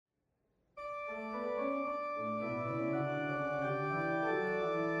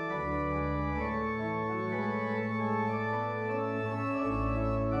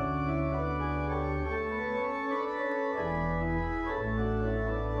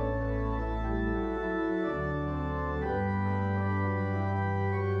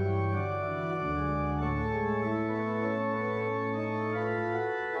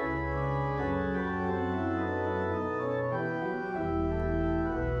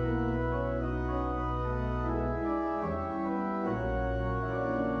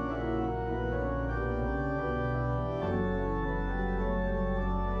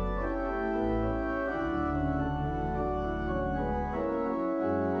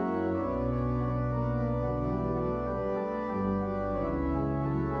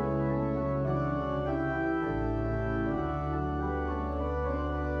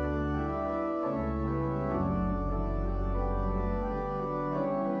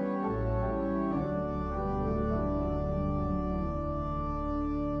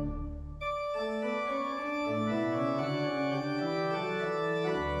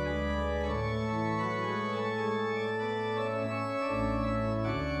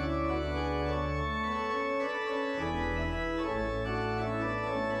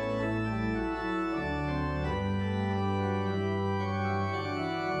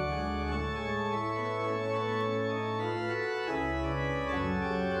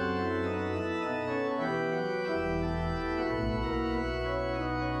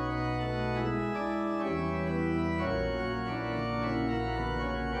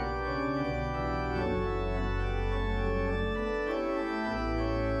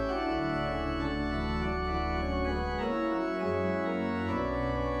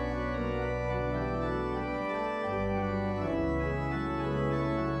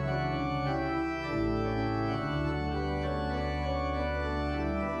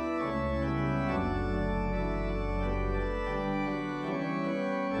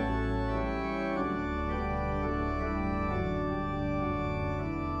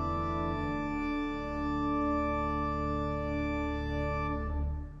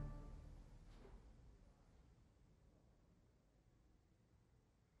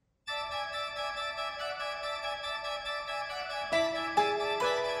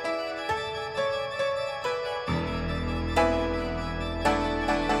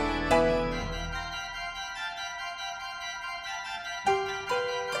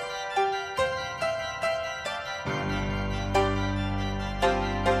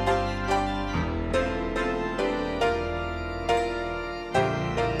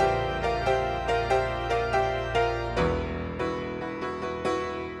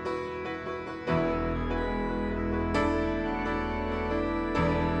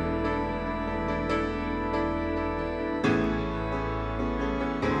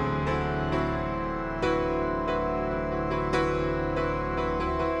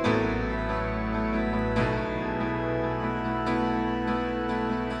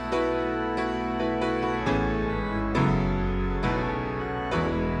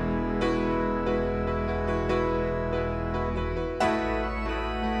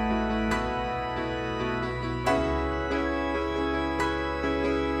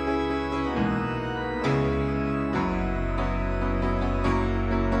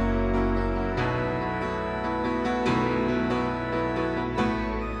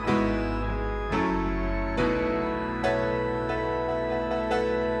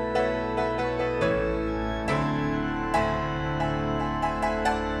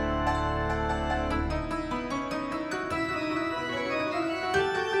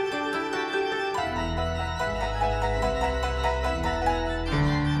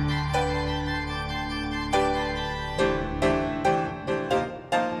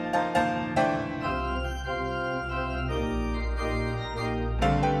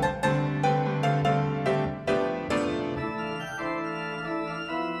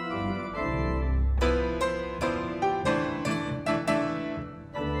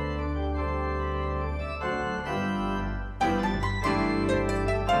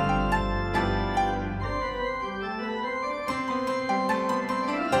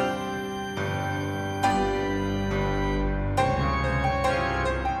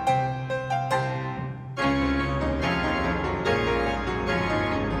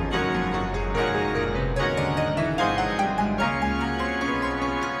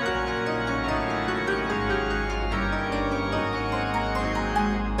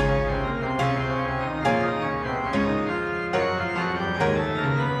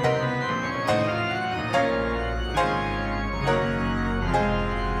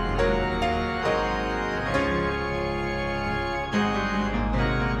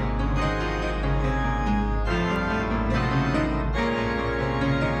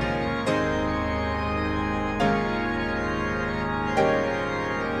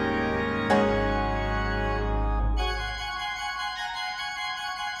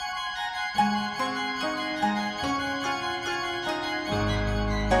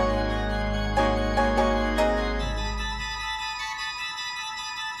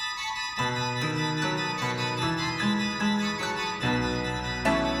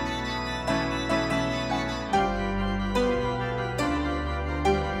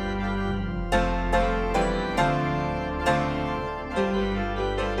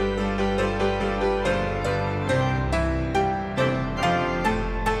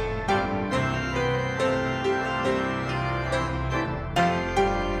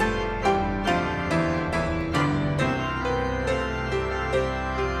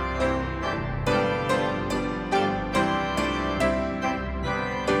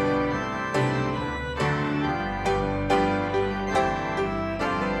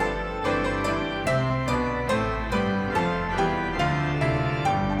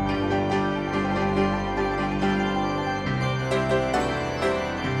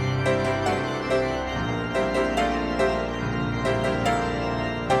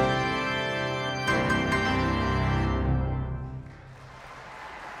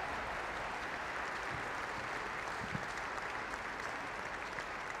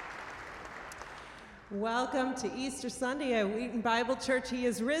Welcome to Easter Sunday at Wheaton Bible Church. He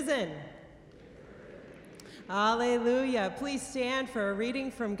is risen. Hallelujah. Please stand for a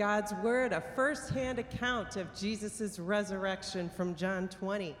reading from God's Word, a first-hand account of Jesus' resurrection from John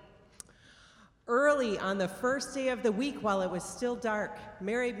 20. Early on the first day of the week, while it was still dark,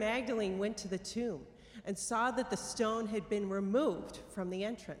 Mary Magdalene went to the tomb and saw that the stone had been removed from the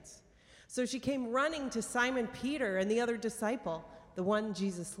entrance. So she came running to Simon Peter and the other disciple, the one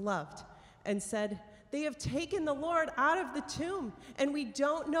Jesus loved, and said, "They have taken the Lord out of the tomb, and we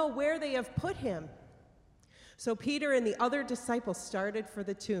don't know where they have put him." So Peter and the other disciple started for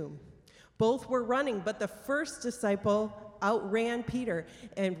the tomb. Both were running, but the first disciple outran Peter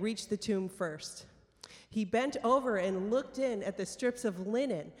and reached the tomb first. He bent over and looked in at the strips of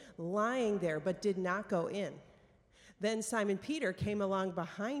linen lying there, but did not go in. Then Simon Peter came along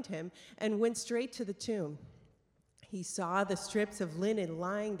behind him and went straight to the tomb. He saw the strips of linen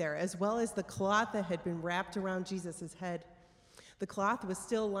lying there, as well as the cloth that had been wrapped around Jesus' head. The cloth was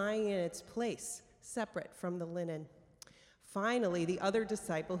still lying in its place, separate from the linen. Finally, the other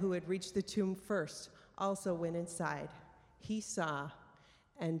disciple who had reached the tomb first also went inside. He saw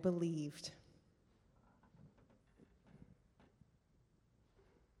and believed.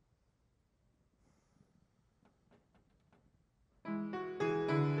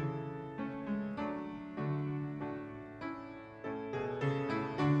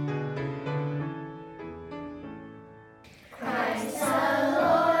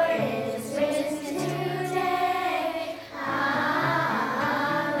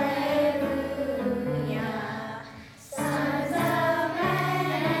 Sons of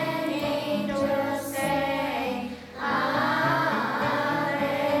men and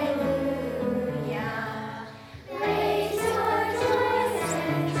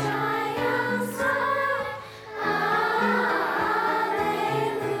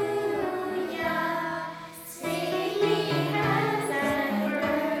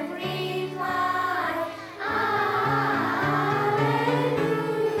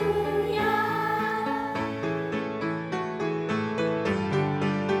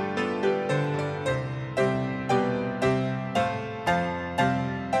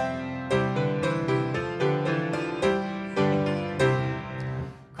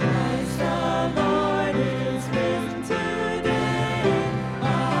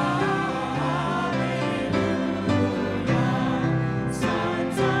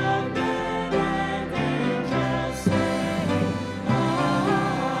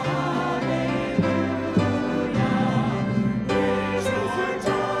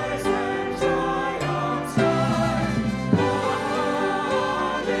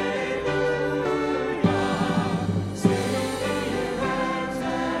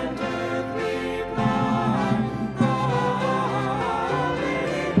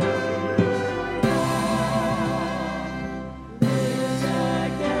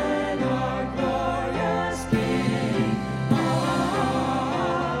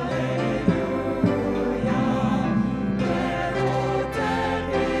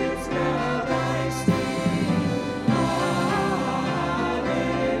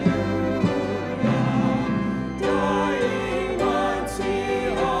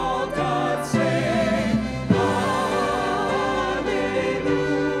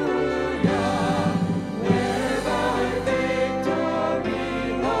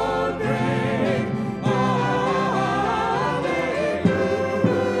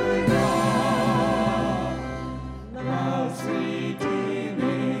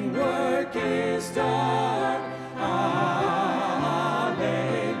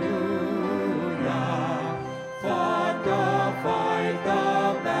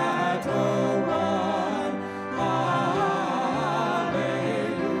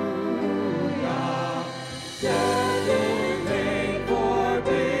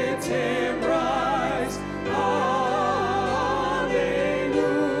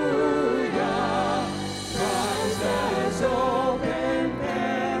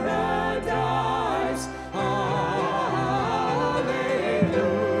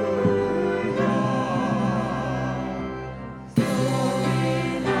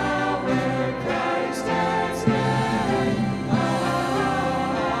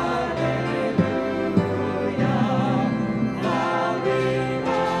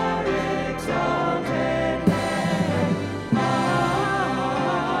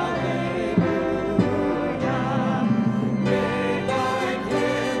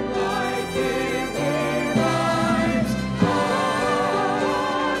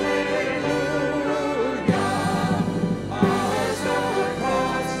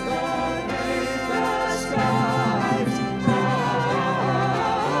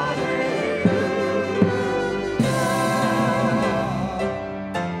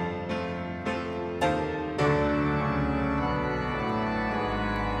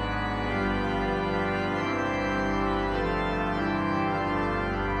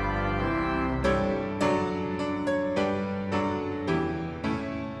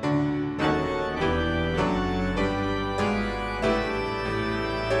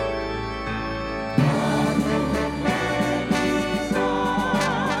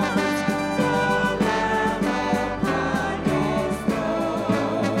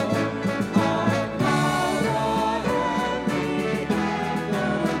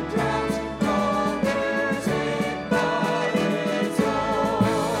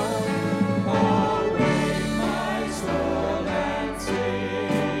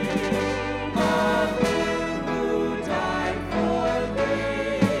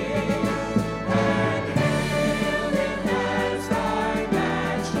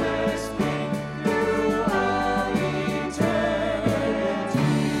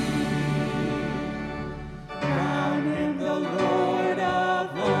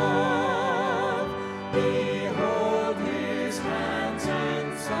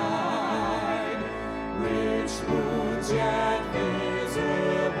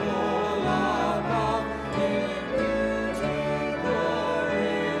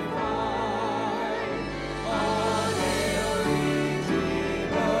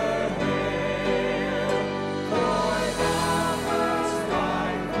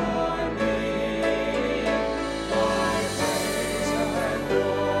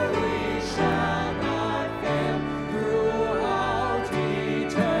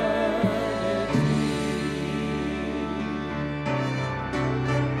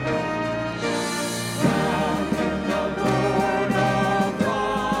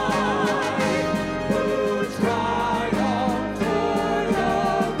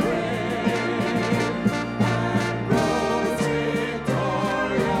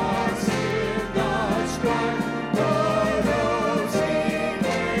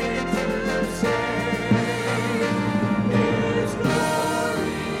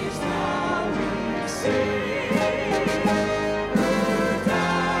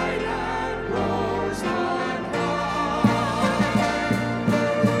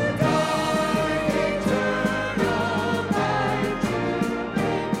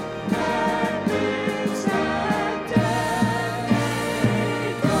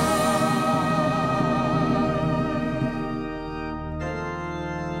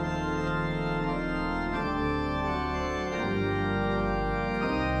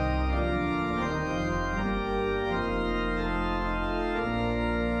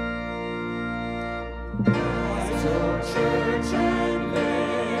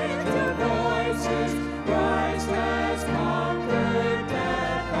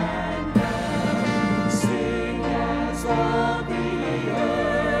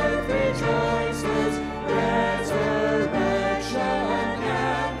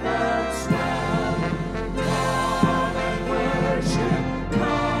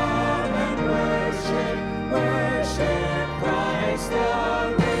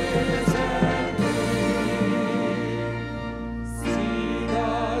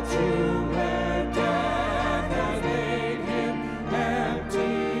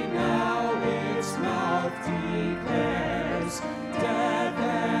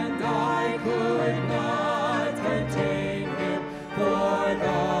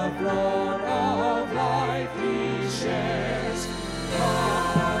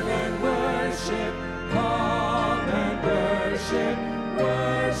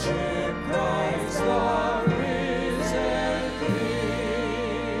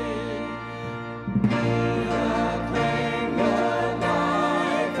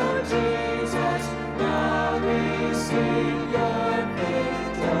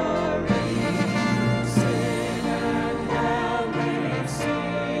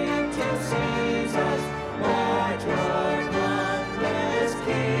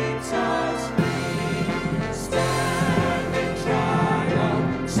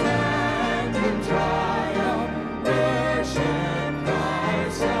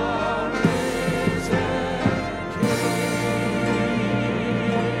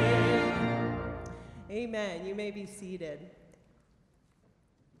Amen. You may be seated.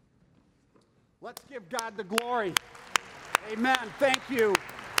 Let's give God the glory. Amen. Thank you.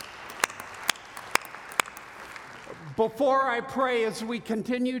 Before I pray, as we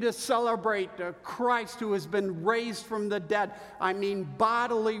continue to celebrate Christ who has been raised from the dead, I mean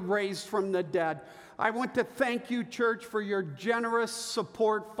bodily raised from the dead, I want to thank you, church, for your generous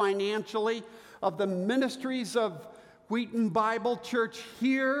support financially of the ministries of Wheaton Bible Church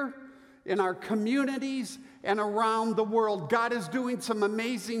here in our communities and around the world. God is doing some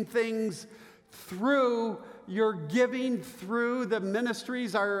amazing things through your giving, through the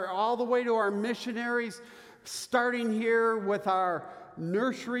ministries, all the way to our missionaries, starting here with our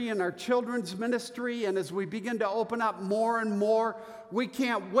nursery and our children's ministry. And as we begin to open up more and more, we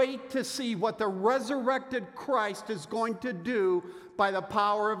can't wait to see what the resurrected Christ is going to do by the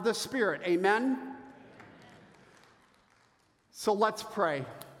power of the Spirit. Amen? So let's pray.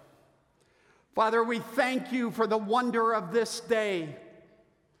 Father, we thank you for the wonder of this day,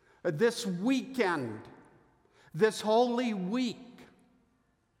 this weekend, this holy week.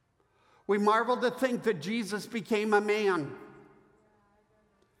 We marvel to think that Jesus became a man,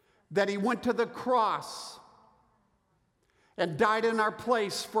 that he went to the cross and died in our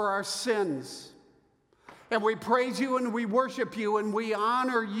place for our sins. And we praise you and we worship you and we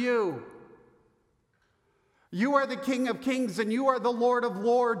honor you. You are the King of Kings and you are the Lord of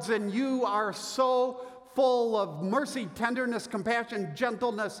Lords, and you are so full of mercy, tenderness, compassion,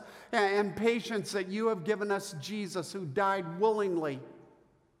 gentleness, and patience that you have given us Jesus, who died willingly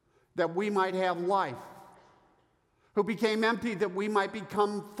that we might have life, who became empty that we might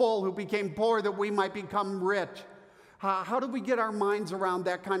become full, who became poor that we might become rich. How do we get our minds around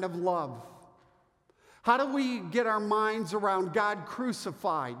that kind of love? How do we get our minds around God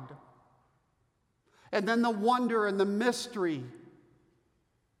crucified? And then the wonder and the mystery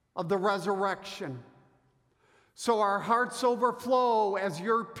of the resurrection. So our hearts overflow as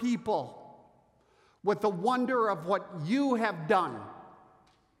your people with the wonder of what you have done,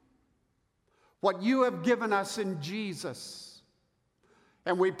 what you have given us in Jesus.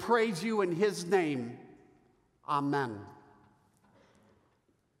 And we praise you in his name. Amen.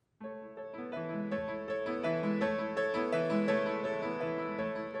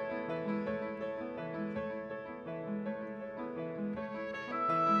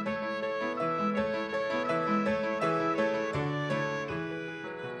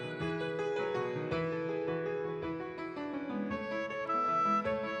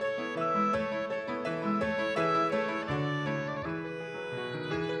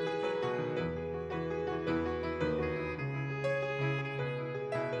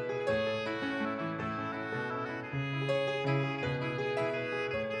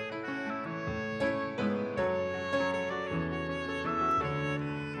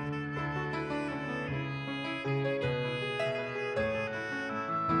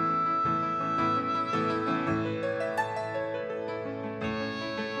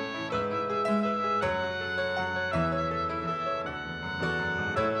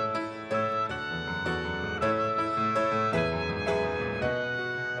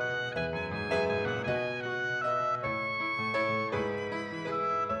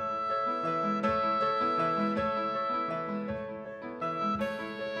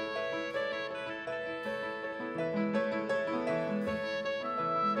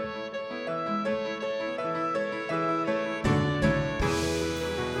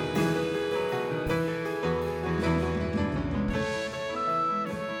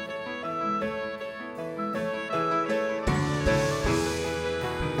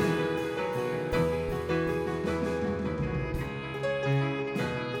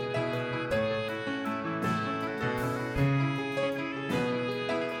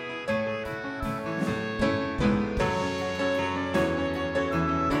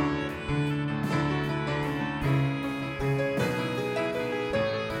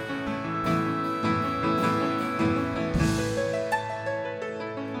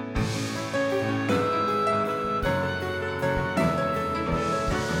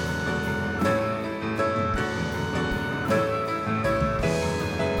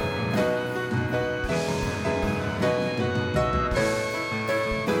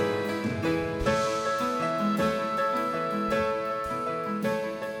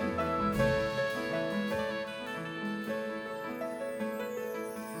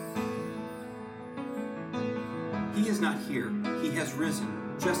 is not here. He has risen,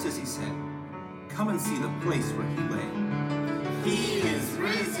 just as he said. Come and see the place where he lay. He is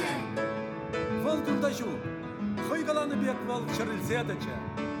risen! Вълдурдажу, хойгаланы бек вал чарылзедача.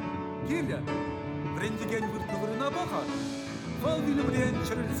 Гиля, брендиген выртнувырына баха, вал вилюблен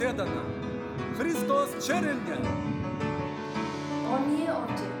чарылзедана. Христос чарылня. Он je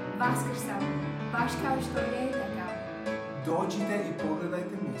ovdje, vaskrsao, baš kao što je rekao. Dođite i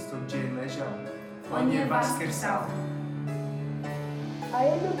pogledajte mjesto gdje je ležao. On je vaskrsao. A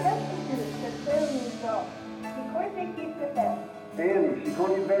ele vestit terceiro nível, e coisa que se é. Ele ficou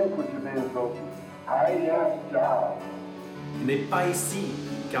de bem com o benzo. Ai, tchau. Il n'est pas ici,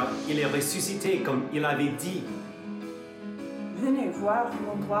 car il est ressuscité comme il avait dit. Venez voir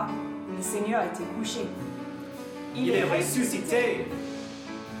l'endroit où le Seigneur était couché. Il est ressuscité!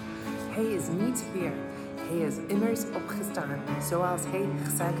 Hij is niet weer. Hij is immers opgestaan, zoals hij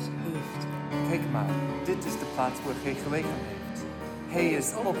gezegd heeft. Kijk maar, dit is de plaats waar hij gelegen heeft. Hij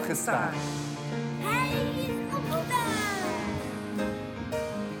is opgestaan. Hij is opgestaan!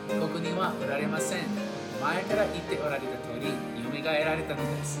 ここにはおられません。前から言っておられた通り、蘇られたの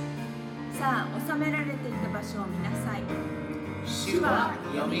です。さあ、収められていた場所を見なさい。主は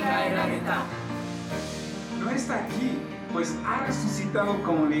蘇られた。No está aquí, pues ha resucitado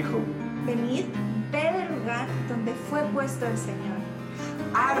como dijo. Venid, ved el lugar donde fue puesto el Señor.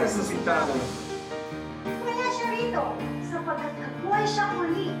 Ha resucitado. Wala siya rito, sapagkat nagbuhay siya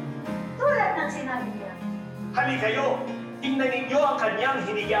muli, tulad ng sinabi niya. Halika kayo! Tingnan ninyo ang kanyang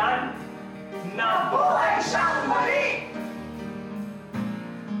hinigaan! Nabuhay siyang muli!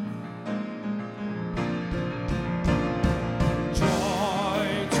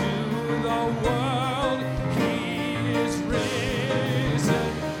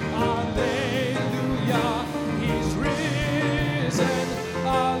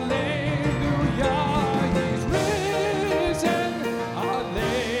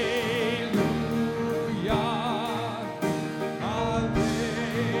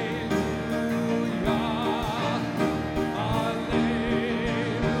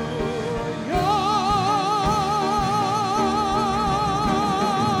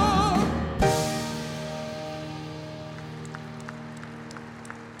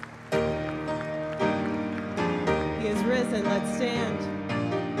 Risen, let's stand.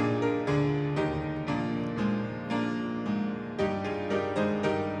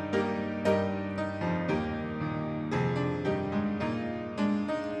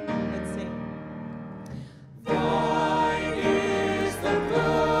 Let's sing. Thine is the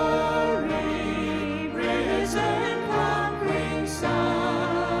glory, risen, conquering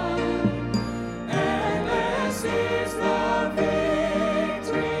Son. Endless is the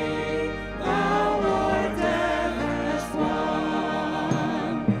victory, thou, Lord, death has won.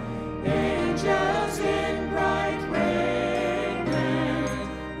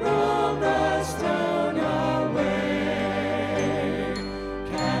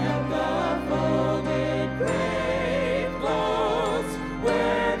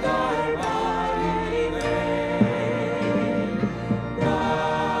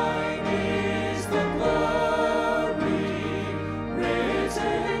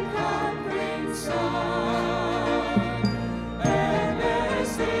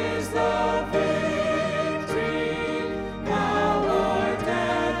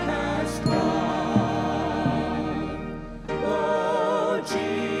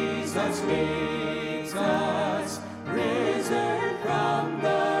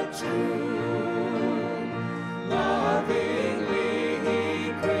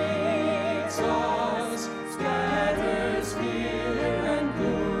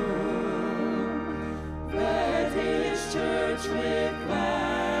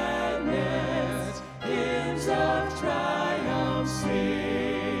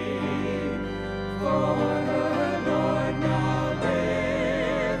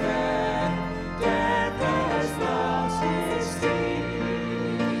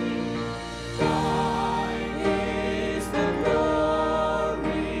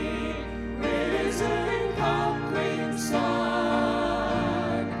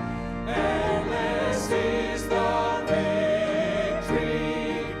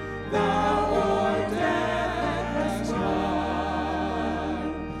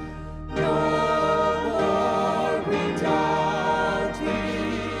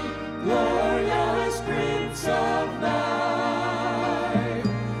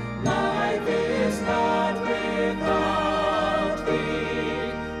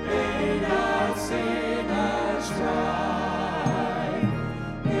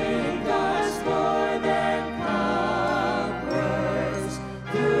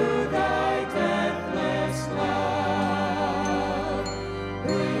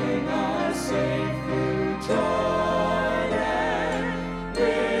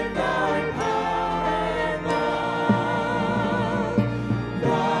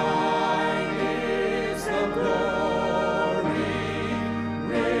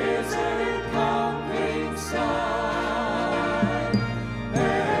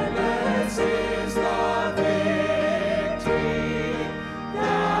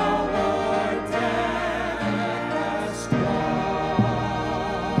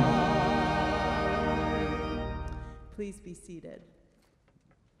 please be seated.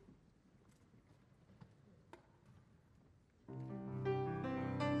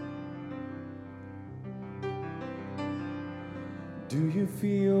 Do you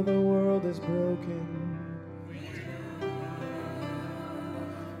feel the world is broken?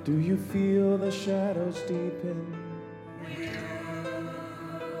 Do you feel the shadows deepen?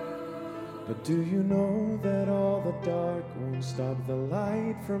 But do you know that all the dark won't stop the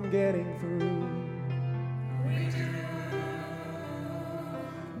light from getting through?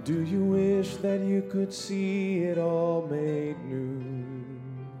 Do you wish that you could see it all made new?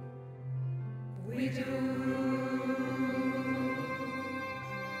 We do.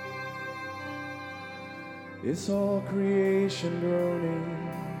 Is all creation groaning?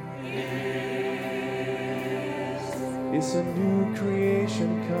 Is a new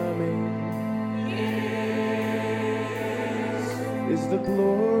creation coming? Is the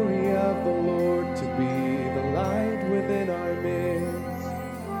glory of the Lord to be the light within our midst?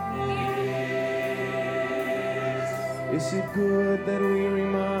 Is it good that we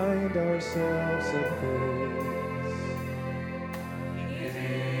remind ourselves of this?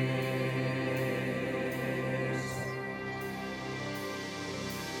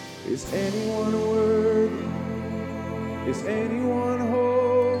 Is anyone worthy? Is anyone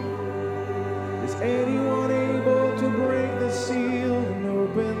whole? Is anyone able to break the seal and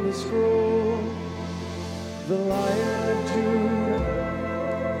open the scroll? The Lion of Judah,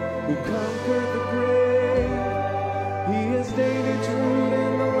 who conquered the grave, he is David's root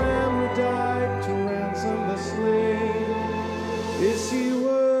and the Lamb who died to ransom the slave. Is he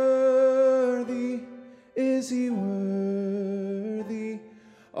worthy? Is he worthy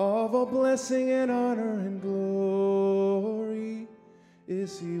of all blessing and honor and glory?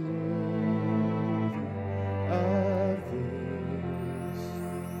 Is he worthy of this?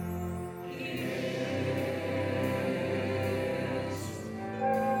 Yes.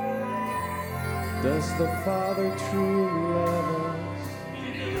 Does the Father truly love us?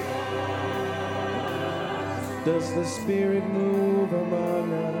 Does the Spirit move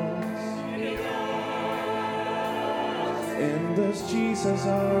among us? And does Jesus,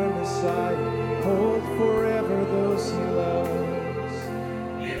 our Messiah, hold forever those he loves?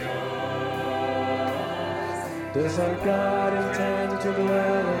 Does our God intend to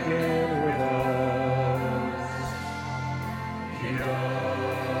dwell again with us? He does.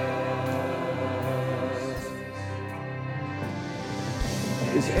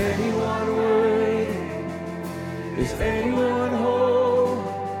 Is anyone worthy? Is anyone whole?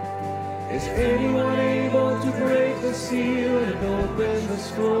 Is anyone able to break the seal and open the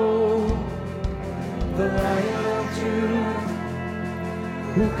scroll? The Lion of Judah,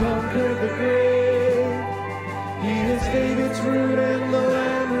 who conquered the grave, he is David's root and the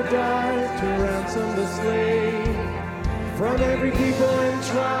Lamb who died to ransom the slave. From every people and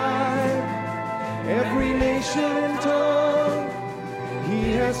tribe, every nation and tongue,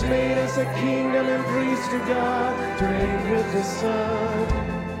 he has made us a kingdom and priests to God, to reign with the Son.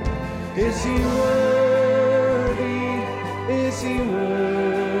 Is he worthy? Is he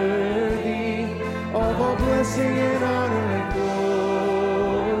worthy of all blessing and honor and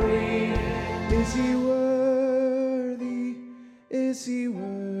glory? Is he worthy? Is he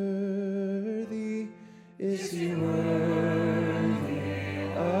worthy? Is he worthy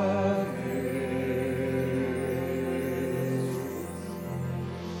of this?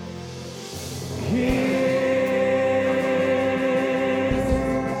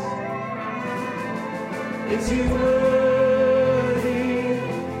 Is he worthy?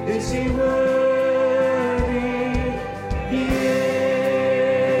 Is he worthy? He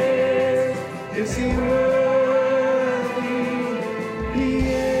is he worthy? He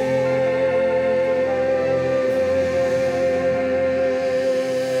is.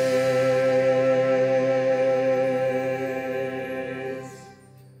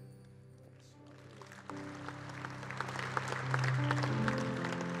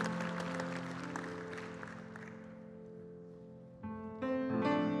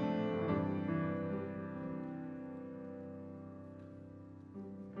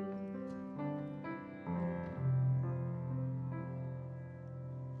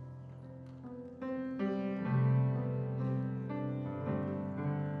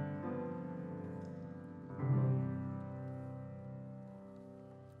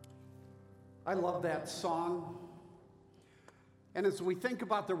 I love that song. And as we think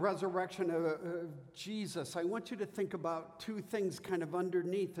about the resurrection of Jesus, I want you to think about two things kind of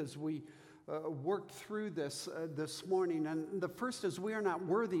underneath as we work through this this morning. And the first is we are not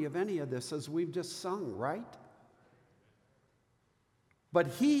worthy of any of this, as we've just sung, right? But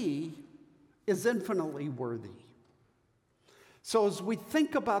he is infinitely worthy. So as we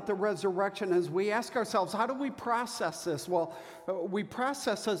think about the resurrection, as we ask ourselves, how do we process this? Well, we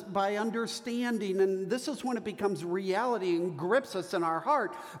process this by understanding, and this is when it becomes reality and grips us in our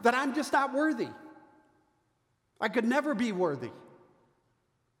heart, that I'm just not worthy. I could never be worthy.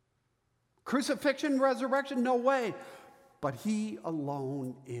 Crucifixion, resurrection, no way. But he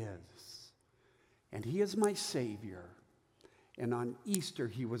alone is. And he is my Savior. And on Easter,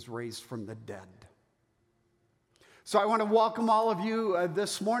 he was raised from the dead. So I want to welcome all of you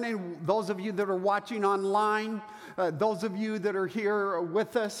this morning, those of you that are watching online, those of you that are here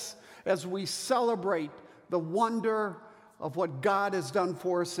with us as we celebrate the wonder of what God has done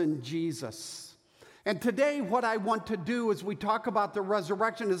for us in Jesus. And today what I want to do as we talk about the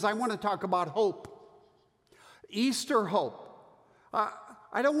resurrection is I want to talk about hope. Easter hope.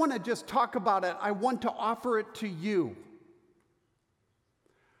 I don't want to just talk about it. I want to offer it to you.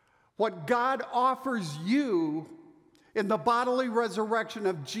 What God offers you in the bodily resurrection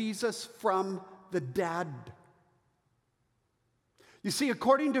of Jesus from the dead. You see,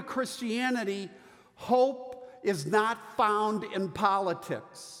 according to Christianity, hope is not found in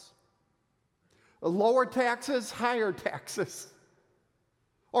politics. Lower taxes, higher taxes,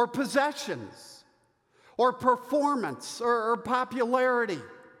 or possessions, or performance, or popularity.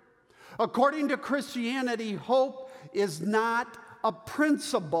 According to Christianity, hope is not a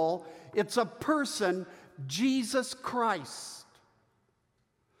principle, it's a person, Jesus Christ.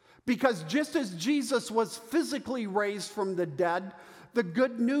 Because just as Jesus was physically raised from the dead, the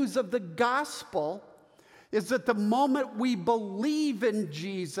good news of the gospel is that the moment we believe in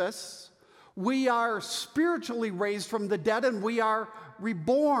Jesus, we are spiritually raised from the dead and we are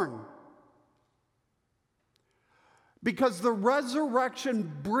reborn. Because the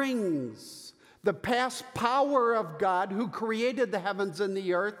resurrection brings the past power of God who created the heavens and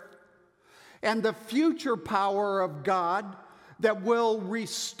the earth, and the future power of God that will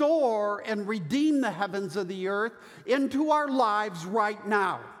restore and redeem the heavens and the earth into our lives right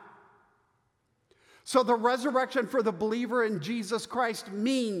now. So the resurrection for the believer in Jesus Christ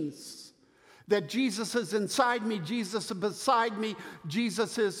means that Jesus is inside me, Jesus is beside me,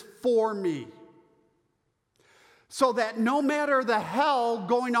 Jesus is for me. So that no matter the hell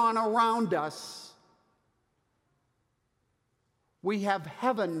going on around us, we have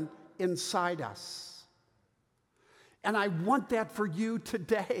heaven inside us. And I want that for you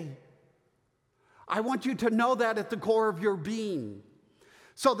today. I want you to know that at the core of your being.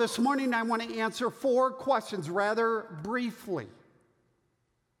 So this morning I want to answer 4 questions rather briefly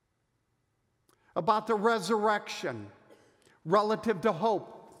about the resurrection relative to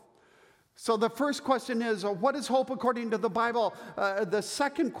hope. So the first question is, what is hope according to the Bible? The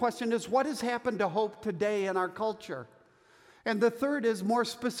second question is, what has happened to hope today in our culture? And the third is, more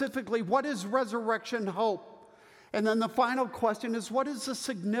specifically, what is resurrection hope? And then the final question is, what is the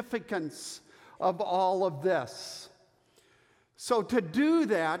significance of all of this? So to do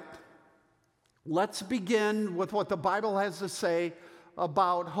that, let's begin with what the Bible has to say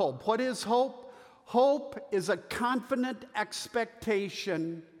about hope. What is hope? Hope is a confident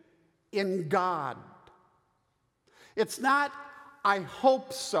expectation in God. It's not, I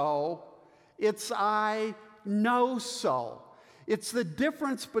hope so. It's, I know so. It's the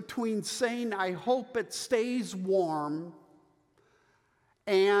difference between saying, I hope it stays warm,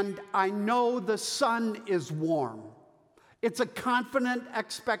 and I know the sun is warm. It's a confident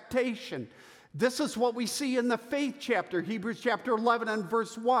expectation. This is what we see in the faith chapter, Hebrews chapter 11 and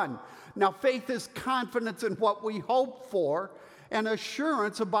verse 1. Now, faith is confidence in what we hope for and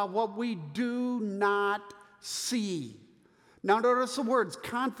assurance about what we do not see. Now, notice the words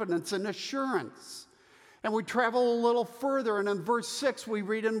confidence and assurance. And we travel a little further, and in verse 6 we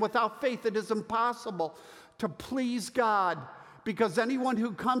read, and without faith it is impossible to please God, because anyone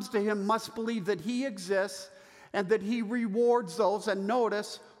who comes to him must believe that he exists and that he rewards those, and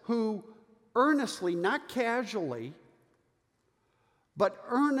notice, who earnestly, not casually, but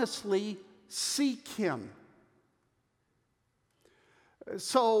earnestly seek him.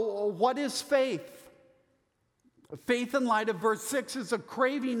 So what is faith? Faith in light of verse 6 is a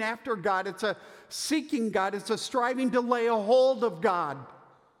craving after God. It's a seeking God. It's a striving to lay a hold of God.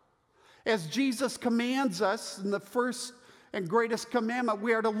 As Jesus commands us in the first and greatest commandment,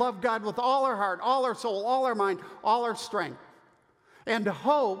 we are to love God with all our heart, all our soul, all our mind, all our strength. And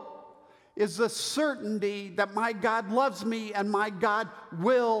hope is the certainty that my God loves me and my God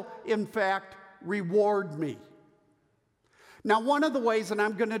will, in fact, reward me. Now, one of the ways, and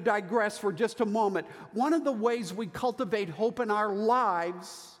I'm going to digress for just a moment, one of the ways we cultivate hope in our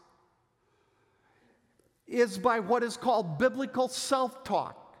lives is by what is called biblical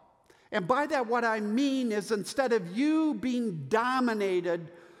self-talk. And by that, what I mean is instead of you being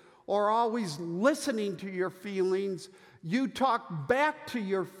dominated or always listening to your feelings, you talk back to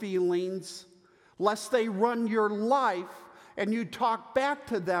your feelings lest they run your life, and you talk back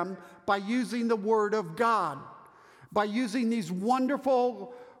to them by using the Word of God, by using these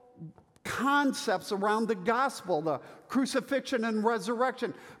wonderful concepts around the gospel, the crucifixion and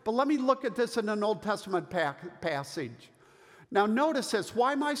resurrection. But let me look at this in an Old Testament passage. Now notice this,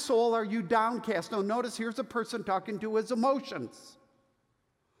 why my soul are you downcast? Now notice here's a person talking to his emotions.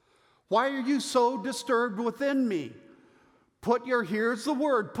 Why are you so disturbed within me? Here's the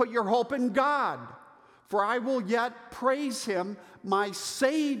word, put your hope in God, for I will yet praise him, my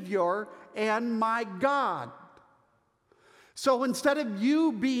Savior and my God. So instead of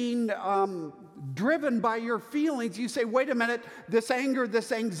you being driven by your feelings, you say, wait a minute, this anger,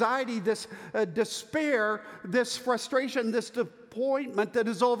 this anxiety, this despair, this frustration, this disappointment that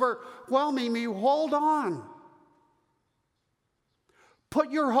is overwhelming me, hold on. Put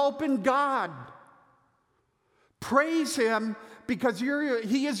your hope in God. Praise him because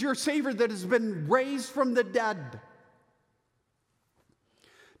he is your Savior that has been raised from the dead.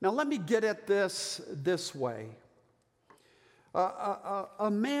 Now let me get at this way.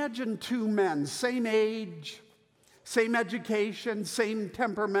 Imagine two men, same age, same education, same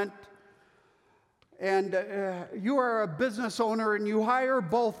temperament, and you are a business owner and you hire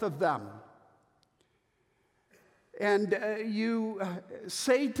both of them. And you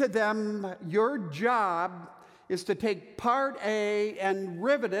say to them, your job is to take part A and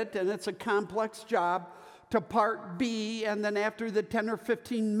rivet it, and it's a complex job, to part B, and then after the 10 or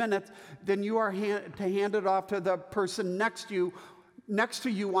 15 minutes, then you are to hand it off to the person next to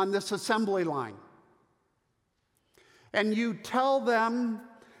you on this assembly line. And you tell them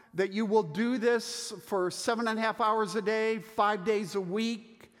that you will do this for 7.5 hours a day, 5 days a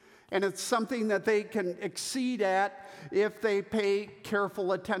week, and it's something that they can exceed at if they pay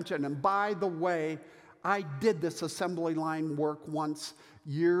careful attention. And by the way, I did this assembly line work once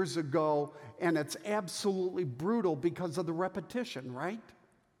years ago, and it's absolutely brutal because of the repetition, right?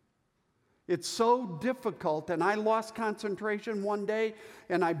 It's so difficult, and I lost concentration one day,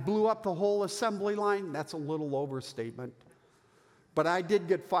 and I blew up the whole assembly line. That's a little overstatement, but I did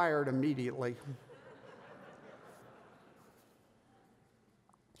get fired immediately.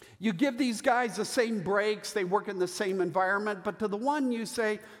 You give these guys the same breaks, they work in the same environment, but to the one you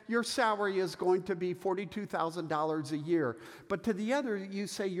say, your salary is going to be $42,000 a year. But to the other, you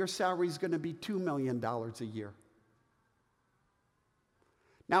say your salary is going to be $2 million a year.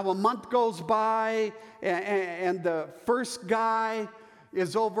 Now a month goes by, and the first guy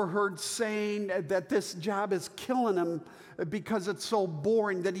is overheard saying that this job is killing him because it's so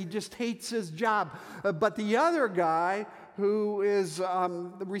boring, that he just hates his job. But the other guy, who is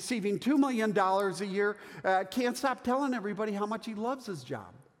receiving $2 million a year, can't stop telling everybody how much he loves his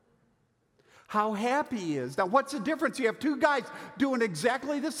job, how happy he is. Now, what's the difference? You have two guys doing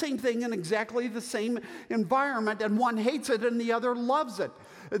exactly the same thing in exactly the same environment, and one hates it and the other loves it.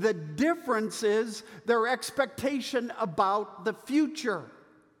 The difference is their expectation about the future.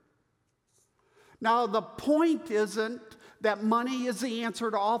 Now, the point isn't that money is the answer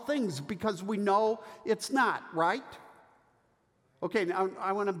to all things, because we know it's not, right? Okay, now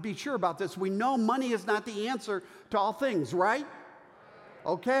I want to be sure about this. We know money is not the answer to all things, right?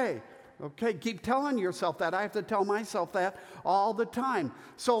 Okay, keep telling yourself that. I have to tell myself that all the time.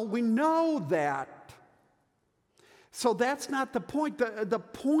 So we know that. So that's not the point. The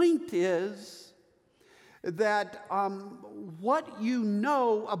point is that what you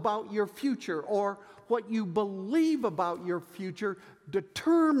know about your future, or what you believe about your future,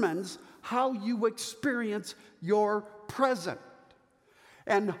 determines how you experience your present.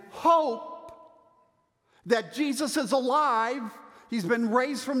 And hope that Jesus is alive, he's been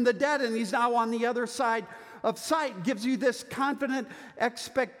raised from the dead, and he's now on the other side of sight, gives you this confident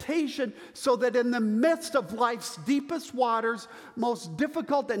expectation, so that in the midst of life's deepest waters, most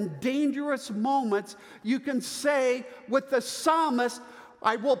difficult and dangerous moments, you can say with the psalmist,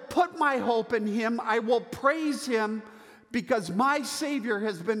 I will put my hope in him, I will praise him, because my Savior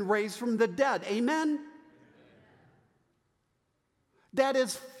has been raised from the dead. Amen? That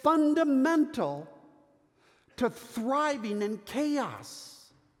is fundamental to thriving in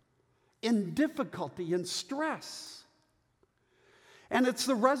chaos, in difficulty, in stress. And it's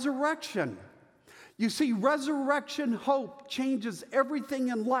the resurrection. You see, resurrection hope changes everything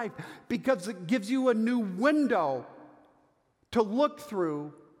in life, because it gives you a new window to look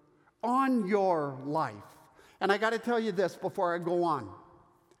through on your life. And I got to tell you this before I go on.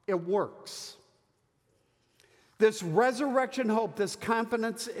 It works. This resurrection hope, this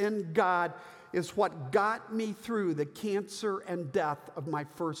confidence in God is what got me through the cancer and death of my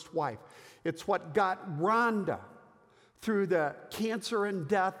first wife. It's what got Rhonda through the cancer and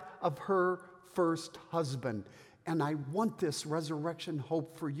death of her first husband. And I want this resurrection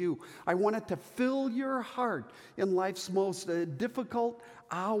hope for you. I want it to fill your heart in life's most difficult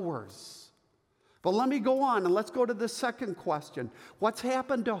hours. But let me go on and let's go to the second question. What's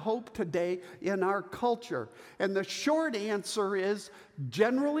happened to hope today in our culture? And the short answer is,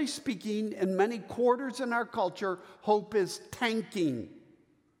 generally speaking, in many quarters in our culture, hope is tanking.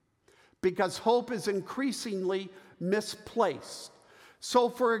 Because hope is increasingly misplaced. So,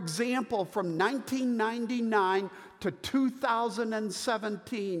 for example, from 1999 to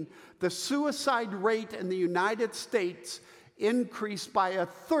 2017, the suicide rate in the United States increased by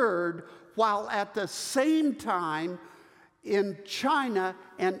 1/3, while at the same time in China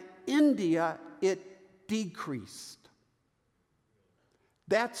and India, it decreased.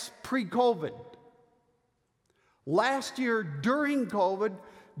 That's pre-COVID. Last year, during COVID,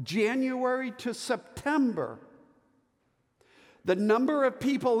 January to September, the number of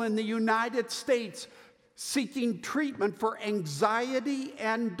people in the United States seeking treatment for anxiety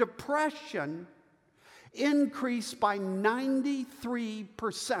and depression increased by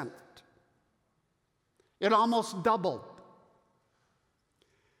 93%. It almost doubled.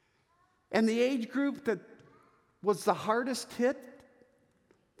 And the age group that was the hardest hit,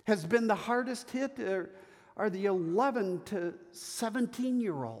 has been the hardest hit, are the 11 to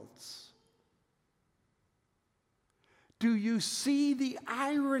 17-year-olds. Do you see the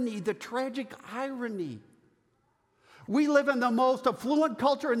irony, the tragic irony? We live in the most affluent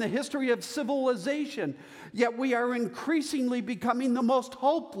culture in the history of civilization, yet we are increasingly becoming the most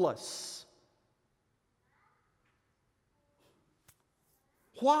hopeless.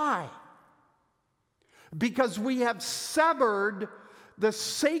 Why? Because we have severed the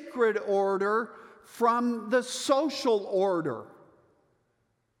sacred order from the social order.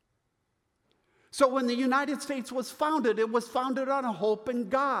 So when the United States was founded, it was founded on a hope in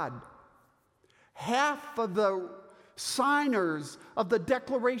God. Half of the signers of the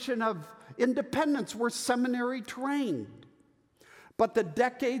Declaration of Independence were seminary trained. But the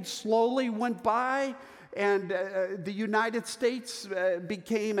decades slowly went by, and the United States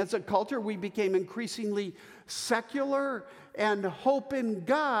became, as a culture, we became increasingly secular, and hope in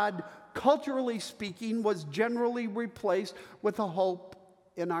God, culturally speaking, was generally replaced with a hope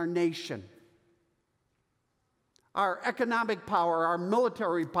in our nation. Our economic power, our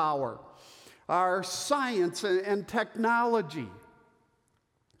military power, our science and technology.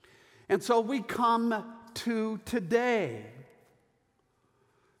 And so we come to today.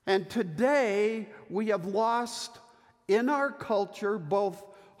 And today we have lost in our culture both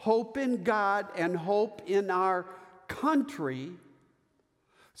hope in God and hope in our country.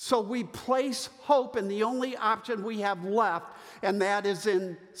 So we place hope in the only option we have left, and that is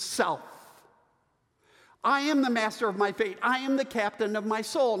in self. I am the master of my fate. I am the captain of my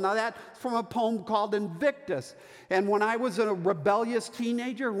soul. Now that's from a poem called Invictus. And when I was a rebellious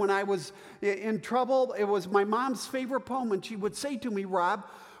teenager, when I was in trouble, it was my mom's favorite poem. And she would say to me, Rob,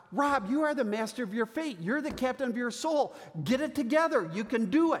 you are the master of your fate. You're the captain of your soul. Get it together. You can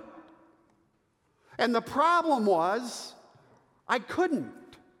do it. And the problem was, I couldn't.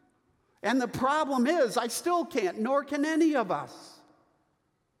 And the problem is, I still can't, nor can any of us.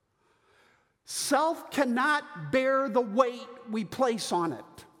 Self cannot bear the weight we place on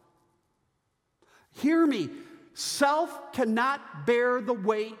it. Hear me. Self cannot bear the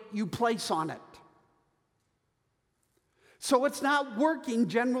weight you place on it. So it's not working,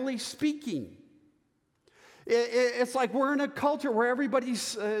 generally speaking. It's like we're in a culture where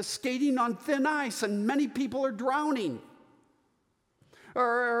everybody's skating on thin ice and many people are drowning.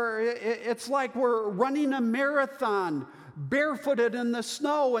 Or it's like we're running a marathon barefooted in the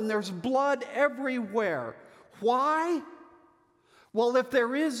snow and there's blood everywhere. Why? Well, if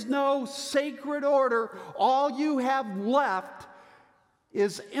there is no sacred order, all you have left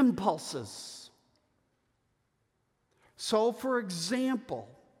is impulses. So, for example,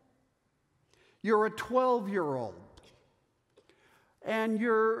 you're a 12-year-old and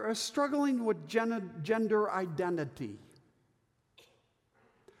you're struggling with gender identity.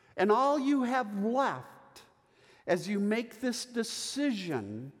 And all you have left as you make this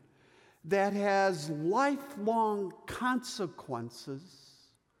decision that has lifelong consequences,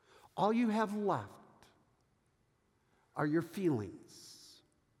 all you have left are your feelings,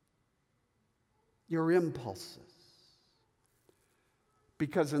 your impulses.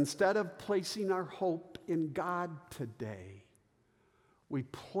 Because instead of placing our hope in God today, we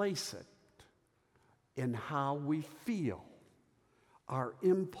place it in how we feel, our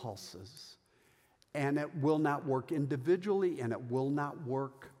impulses, and it will not work individually, and it will not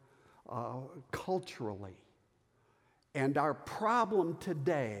work culturally. And our problem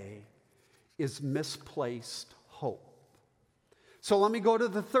today is misplaced hope. So let me go to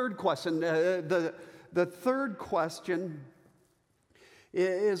the third question. The third question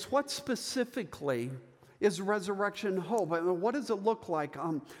is, what specifically is resurrection hope? I mean, what does it look like?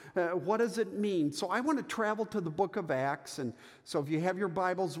 What does it mean? So I want to travel to the book of Acts. And so if you have your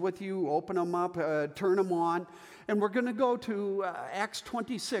Bibles with you, open them up, turn them on. And we're going to go to Acts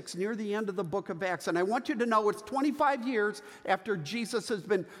 26, near the end of the book of Acts. And I want you to know it's 25 years after Jesus has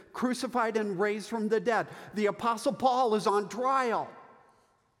been crucified and raised from the dead. The Apostle Paul is on trial.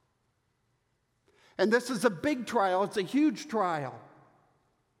 And this is a big trial. It's a huge trial.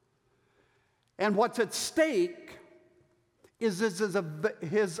 And what's at stake is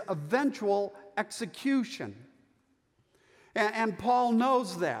his eventual execution. And Paul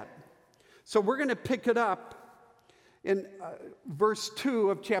knows that. So we're going to pick it up in verse 2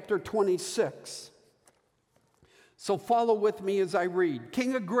 of chapter 26. So follow with me as I read.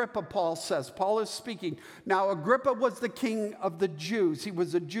 King Agrippa, Paul says. Paul is speaking. Now, Agrippa was the king of the Jews. He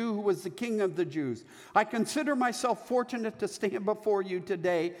was a Jew who was the king of the Jews. I consider myself fortunate to stand before you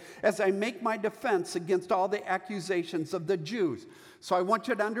today as I make my defense against all the accusations of the Jews. So I want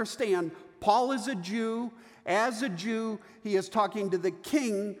you to understand, Paul is a Jew. As a Jew, he is talking to the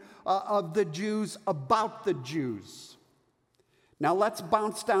king of the Jews about the Jews. Now let's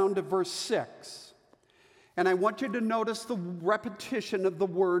bounce down to verse 6. And I want you to notice the repetition of the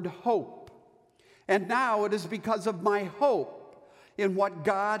word hope. And now it is because of my hope in what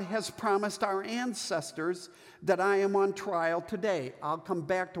God has promised our ancestors that I am on trial today. I'll come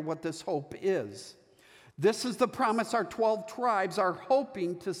back to what this hope is. This is the promise our 12 tribes are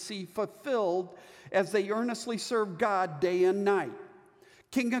hoping to see fulfilled as they earnestly serve God day and night.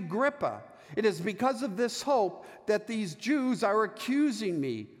 King Agrippa, it is because of this hope that these Jews are accusing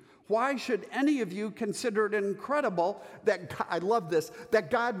me. Why should any of you consider it incredible that, I love this,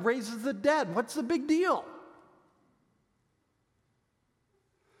 that God raises the dead? What's the big deal?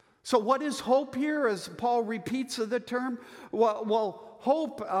 So what is hope here, as Paul repeats the term? Well,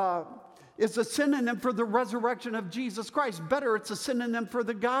 hope is a synonym for the resurrection of Jesus Christ. Better, it's a synonym for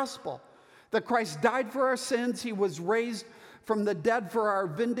the gospel. That Christ died for our sins, he was raised from the dead for our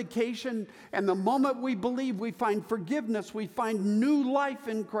vindication, and the moment we believe, we find forgiveness, we find new life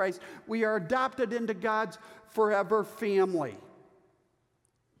in Christ. We are adopted into God's forever family.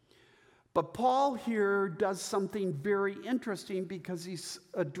 But Paul here does something very interesting because he's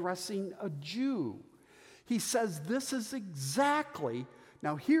addressing a Jew. He says this is exactly,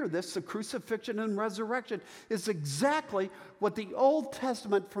 now hear this, the crucifixion and resurrection is exactly what the Old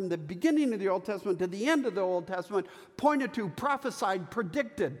Testament, from the beginning of the Old Testament to the end of the Old Testament, pointed to, prophesied,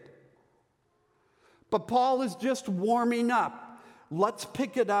 predicted. But Paul is just warming up. Let's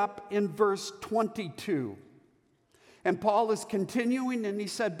pick it up in verse 22. And Paul is continuing, and he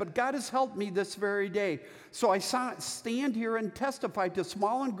said, but God has helped me this very day. So I stand here and testify to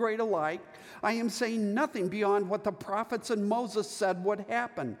small and great alike. I am saying nothing beyond what the prophets and Moses said would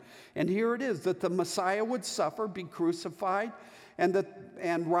happen. And here it is, that the Messiah would suffer, be crucified,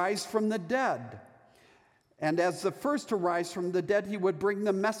 and rise from the dead. And as the first to rise from the dead, he would bring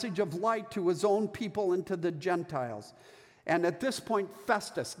the message of light to his own people and to the Gentiles. And at this point,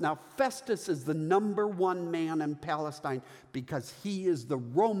 Festus. Now, Festus is the number one man in Palestine because he is the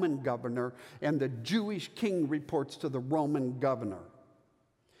Roman governor, and the Jewish king reports to the Roman governor.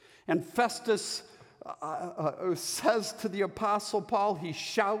 And Festus says to the Apostle Paul, he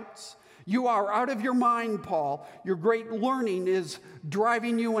shouts, "You are out of your mind, Paul. Your great learning is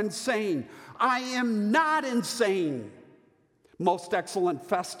driving you insane." "I am not insane, most excellent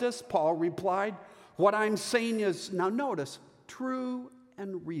Festus," Paul replied. "What I'm saying is," now notice, "true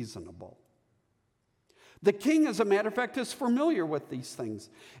and reasonable." The king, as a matter of fact, is familiar with these things,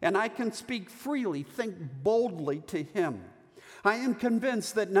 and I can speak freely, think boldly to him. I am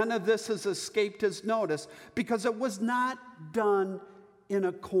convinced that none of this has escaped his notice because it was not done in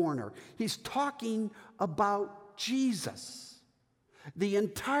a corner. He's talking about Jesus, the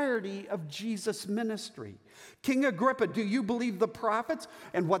entirety of Jesus' ministry. "King Agrippa, do you believe the prophets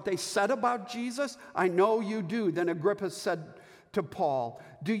and what they said about Jesus?" "I know you do." Then Agrippa said to Paul,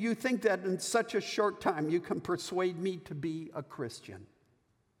 "Do you think that in such a short time you can persuade me to be a Christian?"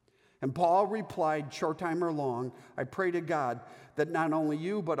 And Paul replied, "Short time or long, I pray to God that not only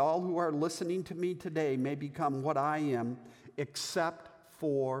you, but all who are listening to me today may become what I am, except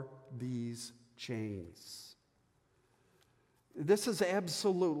for these chains." This is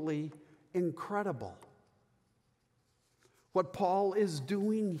absolutely incredible what Paul is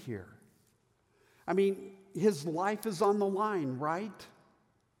doing here. I mean, his life is on the line, right?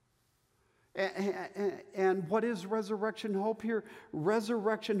 And what is resurrection hope here?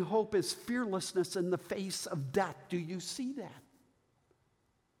 Resurrection hope is fearlessness in the face of death. Do you see that?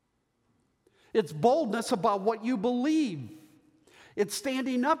 It's boldness about what you believe. It's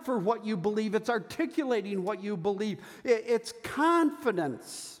standing up for what you believe. It's articulating what you believe. It's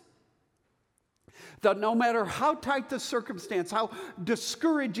confidence that no matter how tight the circumstance, how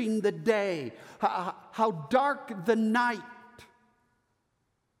discouraging the day, how dark the night,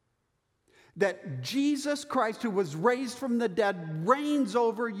 that Jesus Christ, who was raised from the dead, reigns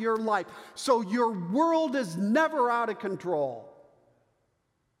over your life. So your world is never out of control.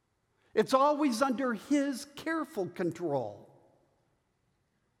 It's always under His careful control.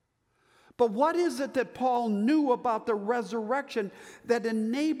 But what is it that Paul knew about the resurrection that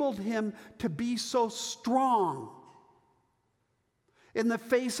enabled him to be so strong in the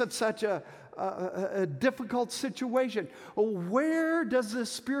face of such a difficult situation? Where does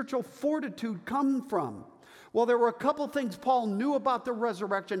this spiritual fortitude come from? Well, there were a couple things Paul knew about the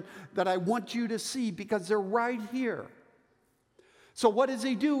resurrection that I want you to see because they're right here. So what does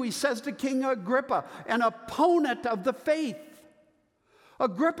he do? He says to King Agrippa, an opponent of the faith,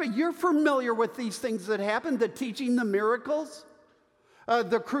 Agrippa, you're familiar with these things that happened, the teaching, the miracles,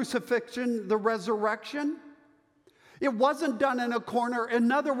 the crucifixion, the resurrection. It wasn't done in a corner.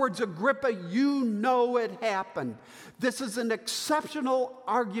 In other words, Agrippa, you know it happened. This is an exceptional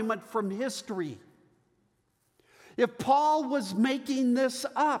argument from history. If Paul was making this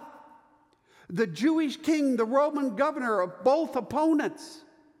up, the Jewish king, the Roman governor of both opponents,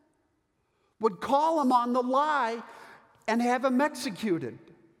 would call him on the lie and have him executed.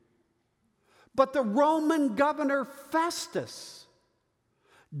 But the Roman governor Festus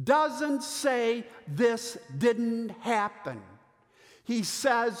doesn't say this didn't happen. He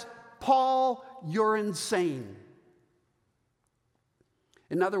says, Paul, you're insane.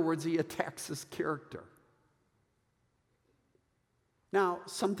 In other words, he attacks his character. Now,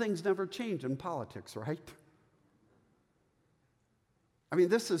 some things never change in politics, right? I mean,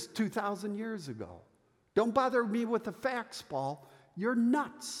 this is 2,000 years ago. Don't bother me with the facts, Paul. You're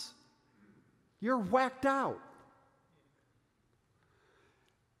nuts. You're whacked out.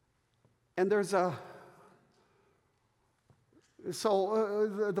 And there's the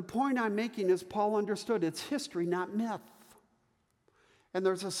point I'm making is Paul understood it's history, not myth. And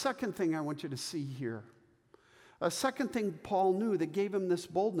there's a second thing I want you to see here. A second thing Paul knew that gave him this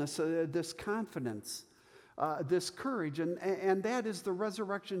boldness, this confidence, this courage, and that is the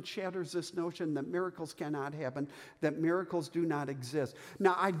resurrection shatters this notion that miracles cannot happen, that miracles do not exist.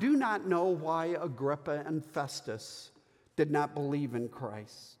 Now, I do not know why Agrippa and Festus did not believe in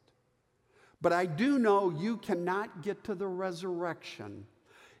Christ. But I do know you cannot get to the resurrection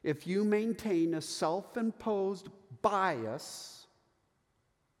if you maintain a self-imposed bias,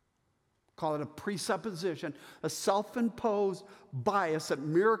 call it a presupposition, a self-imposed bias that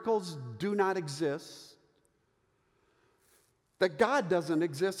miracles do not exist, that God doesn't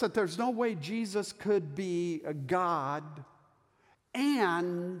exist, that there's no way Jesus could be a God,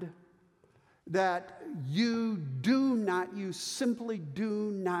 and that you simply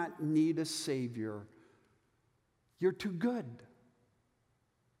do not need a Savior. You're too good.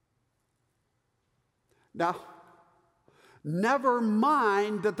 Now, never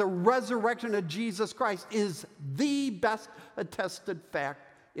mind that the resurrection of Jesus Christ is the best attested fact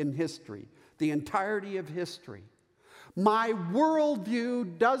in history, the entirety of history. My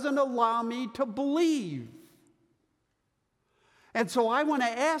worldview doesn't allow me to believe. And so I want to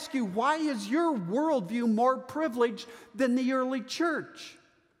ask you, why is your worldview more privileged than the early church,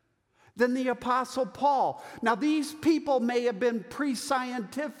 than the Apostle Paul? Now, these people may have been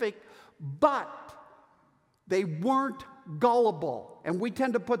pre-scientific, but they weren't gullible. And we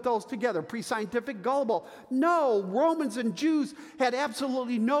tend to put those together, pre-scientific, gullible. No, Romans and Jews had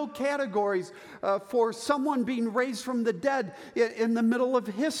absolutely no categories for someone being raised from the dead in the middle of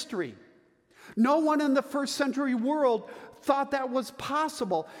history. No one in the first century world thought that was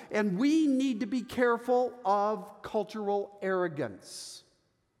possible, and we need to be careful of cultural arrogance.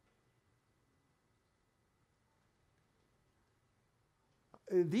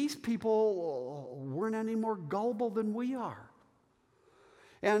 These people weren't any more gullible than we are.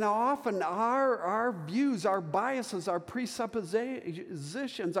 And often our views, our biases, our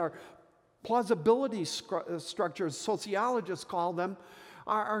presuppositions, our plausibility structures, sociologists call them,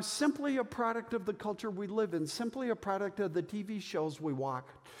 are simply a product of the culture we live in, simply a product of the TV shows we watch,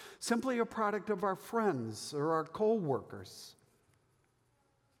 simply a product of our friends or our co-workers.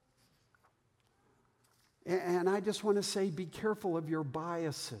 And I just want to say, be careful of your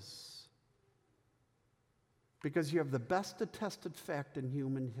biases, because you have the best attested fact in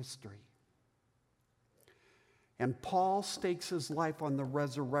human history. And Paul stakes his life on the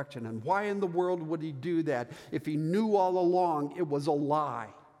resurrection. And why in the world would he do that if he knew all along it was a lie?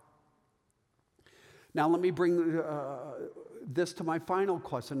 Now let me bring this to my final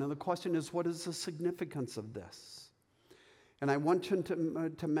question. And the question is, what is the significance of this? And I want you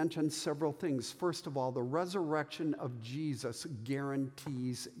to mention several things. First of all, the resurrection of Jesus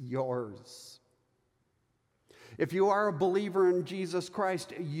guarantees yours. If you are a believer in Jesus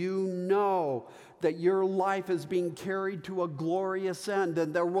Christ, you know that your life is being carried to a glorious end,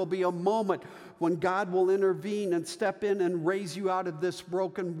 and there will be a moment when God will intervene and step in and raise you out of this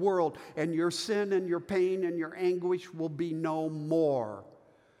broken world, and your sin and your pain and your anguish will be no more.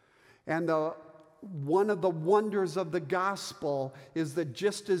 And one of the wonders of the gospel is that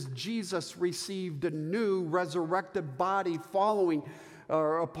just as Jesus received a new resurrected body following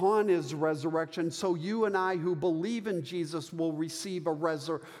upon his resurrection, so you and I who believe in Jesus will receive a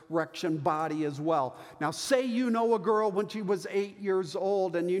resurrection body as well. Now, say you know a girl when she was 8 years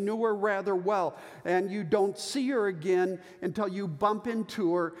old, and you knew her rather well, and you don't see her again until you bump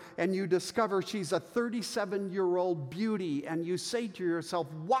into her and you discover she's a 37-year-old beauty, and you say to yourself,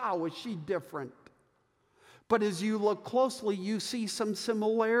 wow, is she different? But as you look closely, you see some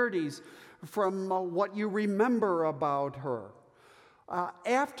similarities from what you remember about her.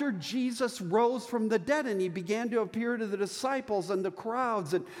 After Jesus rose from the dead and he began to appear to the disciples and the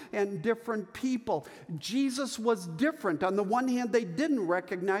crowds and different people, Jesus was different. On the one hand, they didn't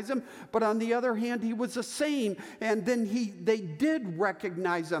recognize him, but on the other hand, he was the same. And then they did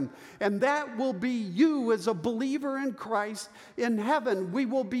recognize him. And that will be you as a believer in Christ in heaven. We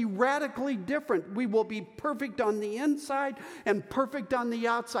will be radically different. We will be perfect on the inside and perfect on the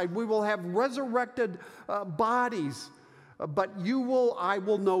outside. We will have resurrected bodies. But I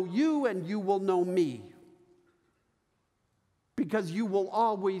will know you, and you will know me. Because you will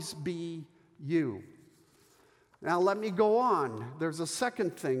always be you. Now let me go on. There's a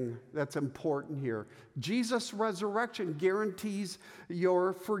second thing that's important here. Jesus' resurrection guarantees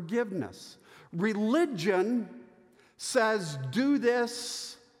your forgiveness. Religion says do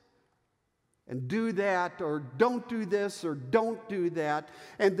this and do that, or don't do this, or don't do that,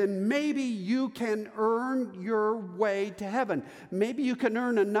 and then maybe you can earn your way to heaven. Maybe you can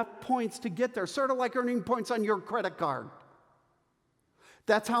earn enough points to get there, sort of like earning points on your credit card.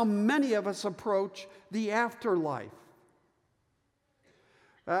 That's how many of us approach the afterlife.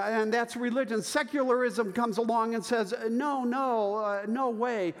 And that's religion. Secularism comes along and says, no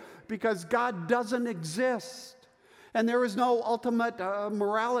way, because God doesn't exist. And there is no ultimate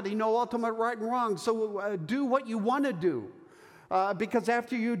morality, no ultimate right and wrong. So do what you want to do. Because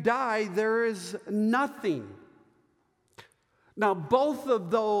after you die, there is nothing. Now, both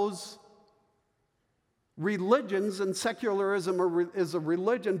of those religions, and secularism is a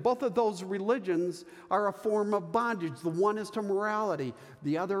religion, both of those religions are a form of bondage. The one is to morality.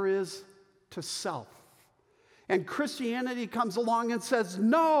 The other is to self. And Christianity comes along and says,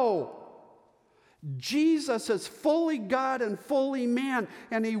 no. Jesus is fully God and fully man,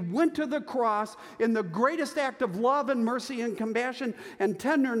 and he went to the cross in the greatest act of love and mercy and compassion and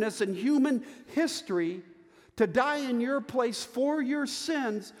tenderness in human history to die in your place for your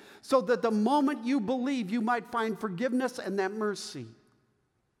sins, so that the moment you believe, you might find forgiveness and that mercy,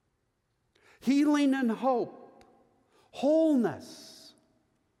 healing and hope, wholeness,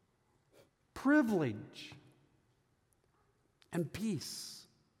 privilege, and peace.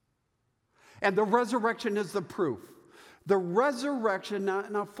 And the resurrection is the proof. The resurrection,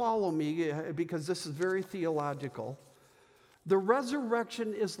 now follow me because this is very theological. The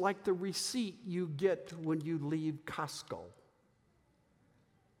resurrection is like the receipt you get when you leave Costco.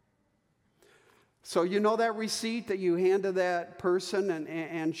 So you know that receipt that you hand to that person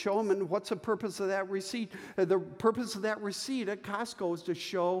and show them, and what's the purpose of that receipt? The purpose of that receipt at Costco is to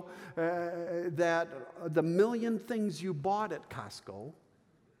show that the million things you bought at Costco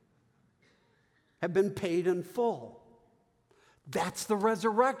have been paid in full. That's the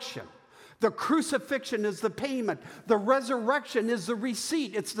resurrection. The crucifixion is the payment. The resurrection is the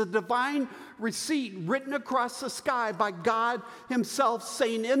receipt. It's the divine receipt written across the sky by God himself,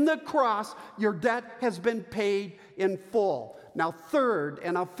 saying in the cross, your debt has been paid in full. Now, third,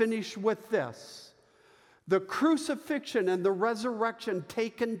 and I'll finish with this, the crucifixion and the resurrection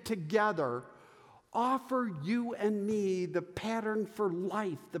taken together offer you and me the pattern for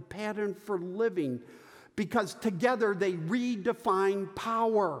life, the pattern for living, because together they redefine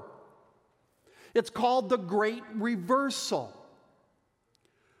power. It's called the Great Reversal.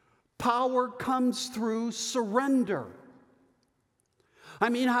 Power comes through surrender. I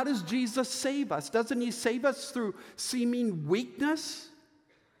mean, how does Jesus save us? Doesn't he save us through seeming weakness?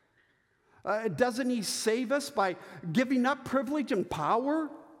 Doesn't he save us by giving up privilege and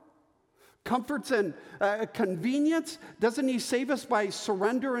power, comforts and convenience? Doesn't he save us by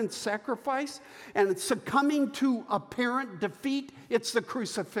surrender and sacrifice and succumbing to apparent defeat? It's the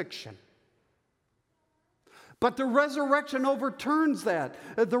crucifixion. But the resurrection overturns that.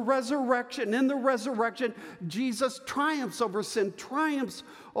 In the resurrection, Jesus triumphs over sin, triumphs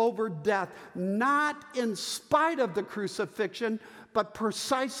over death, not in spite of the crucifixion, but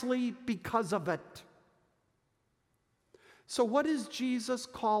precisely because of it. So what does Jesus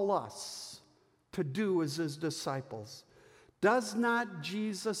call us to do as his disciples? Does not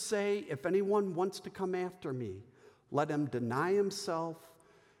Jesus say, if anyone wants to come after me, let him deny himself,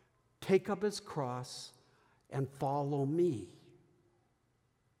 take up his cross, and follow me?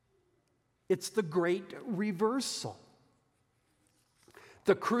 It's the great reversal.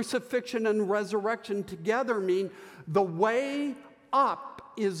 The crucifixion and resurrection together mean the way up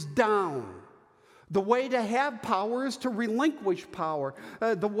is down. The way to have power is to relinquish power.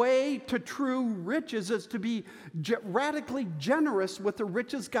 The way to true riches is to be radically generous with the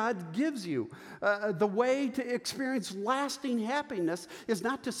riches God gives you. The way to experience lasting happiness is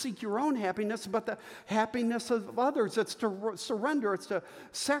not to seek your own happiness, but the happiness of others. It's to surrender. It's to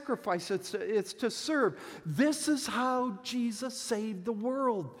sacrifice. It's to serve. This is how Jesus saved the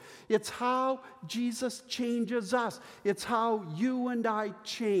world. It's how Jesus changes us. It's how you and I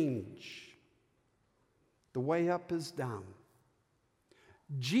change. The way up is down.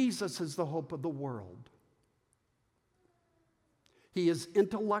 Jesus is the hope of the world. He is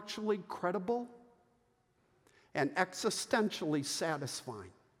intellectually credible and existentially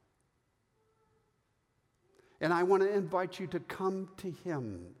satisfying. And I want to invite you to come to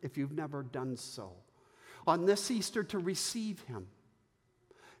him if you've never done so. On this Easter, to receive him,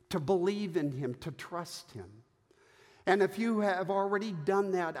 to believe in him, to trust him. And if you have already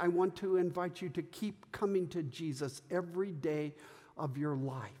done that, I want to invite you to keep coming to Jesus every day of your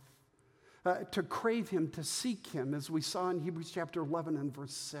life, to crave him, to seek him, as we saw in Hebrews chapter 11 and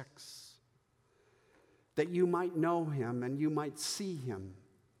verse 6, that you might know him and you might see him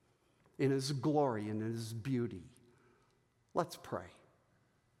in his glory and in his beauty. Let's pray.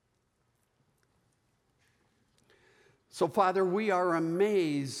 So, Father, we are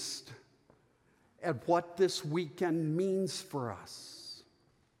amazed at what this weekend means for us,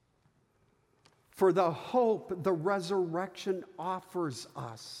 for the hope the resurrection offers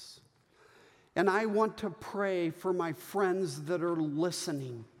us. And I want to pray for my friends that are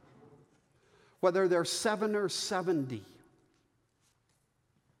listening, whether they're 7 or 70,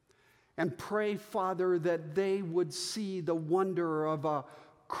 and pray, Father, that they would see the wonder of a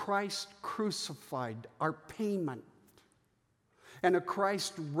Christ crucified, our payment, and a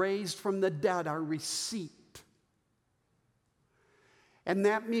Christ raised from the dead, our receipt. And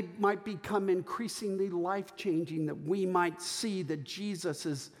that might become increasingly life-changing, that we might see that Jesus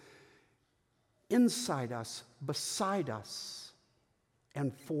is inside us, beside us,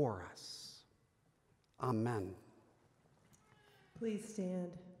 and for us. Amen. Please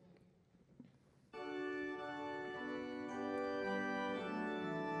stand.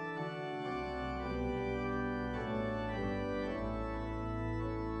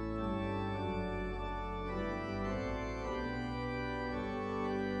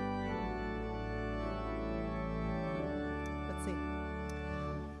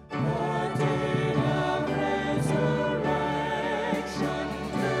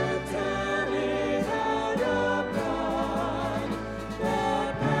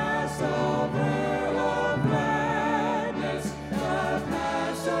 The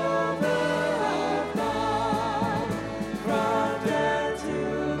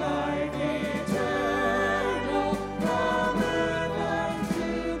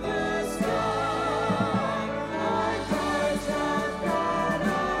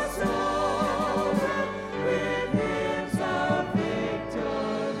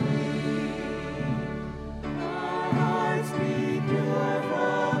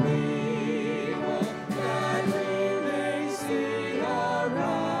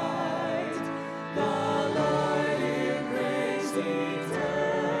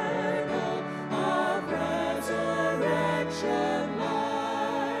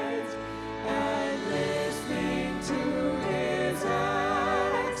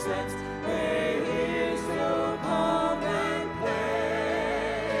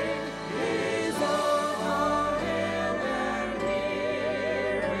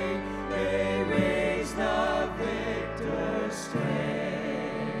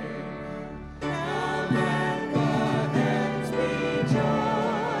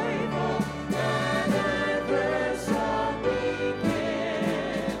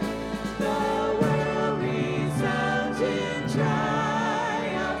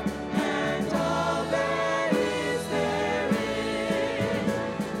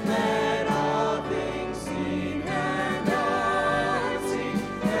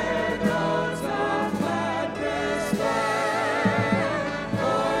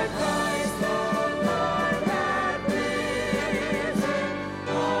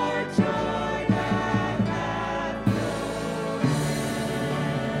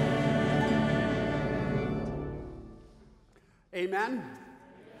Amen?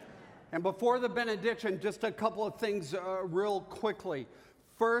 And before the benediction, just a couple of things real quickly.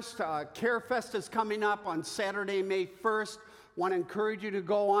 First, CareFest is coming up on Saturday, May 1st. Want to encourage you to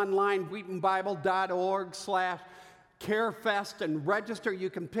go online, wheatonbible.org/CareFest, and register. You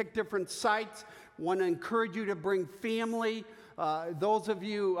can pick different sites. Want to encourage you to bring family. Those of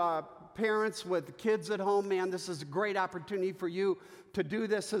you parents with kids at home, man, this is a great opportunity for you to do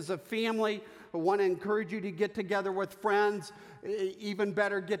this as a family. I want to encourage you to get together with friends. Even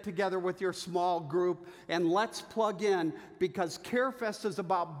better, get together with your small group. And let's plug in, because CareFest is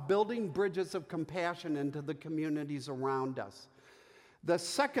about building bridges of compassion into the communities around us. The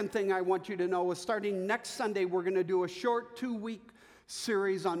second thing I want you to know is starting next Sunday, we're going to do a short 2-week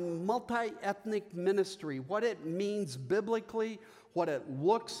series on multi-ethnic ministry, what it means biblically, what it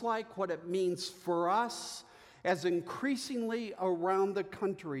looks like, what it means for us, as increasingly around the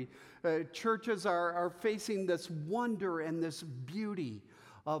country, churches are facing this wonder and this beauty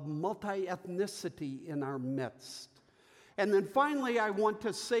of multi-ethnicity in our midst. And then finally, I want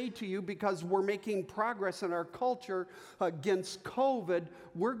to say to you, because we're making progress in our culture against COVID,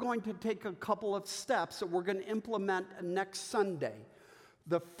 we're going to take a couple of steps that we're going to implement next Sunday.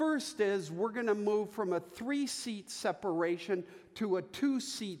 The first is we're going to move from a 3-seat separation to a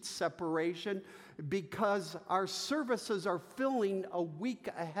 2-seat separation, because our services are filling a week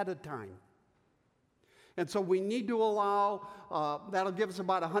ahead of time. And so we need to allow, that'll give us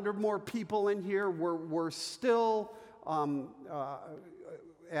about 100 more people in here. We're still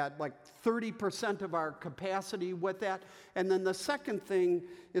at like 30% of our capacity with that. And then the second thing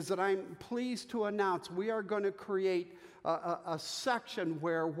is that I'm pleased to announce we are going to create a section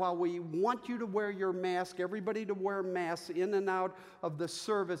where, while we want you to wear your mask, everybody to wear masks in and out of the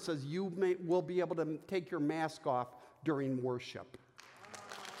services, you will be able to take your mask off during worship.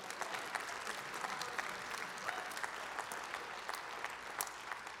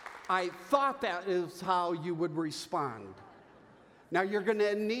 I thought that is how you would respond. Now you're going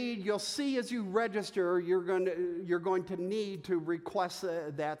to need, you'll see as you register, you're going to need to request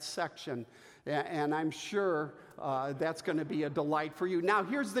that section. And I'm sure that's going to be a delight for you. Now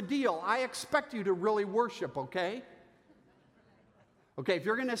here's the deal. I expect you to really worship, okay? Okay, if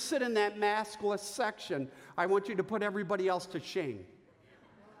you're going to sit in that maskless section, I want you to put everybody else to shame.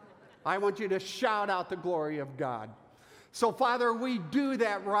 I want you to shout out the glory of God. So, Father, we do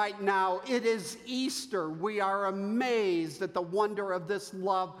that right now. It is Easter. We are amazed at the wonder of this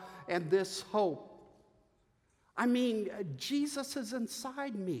love and this hope. I mean, Jesus is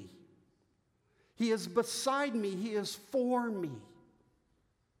inside me. He is beside me. He is for me.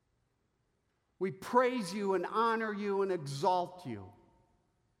 We praise you and honor you and exalt you.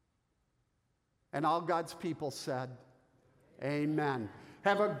 And all God's people said, amen.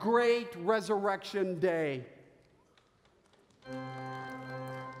 Have a great Resurrection Day.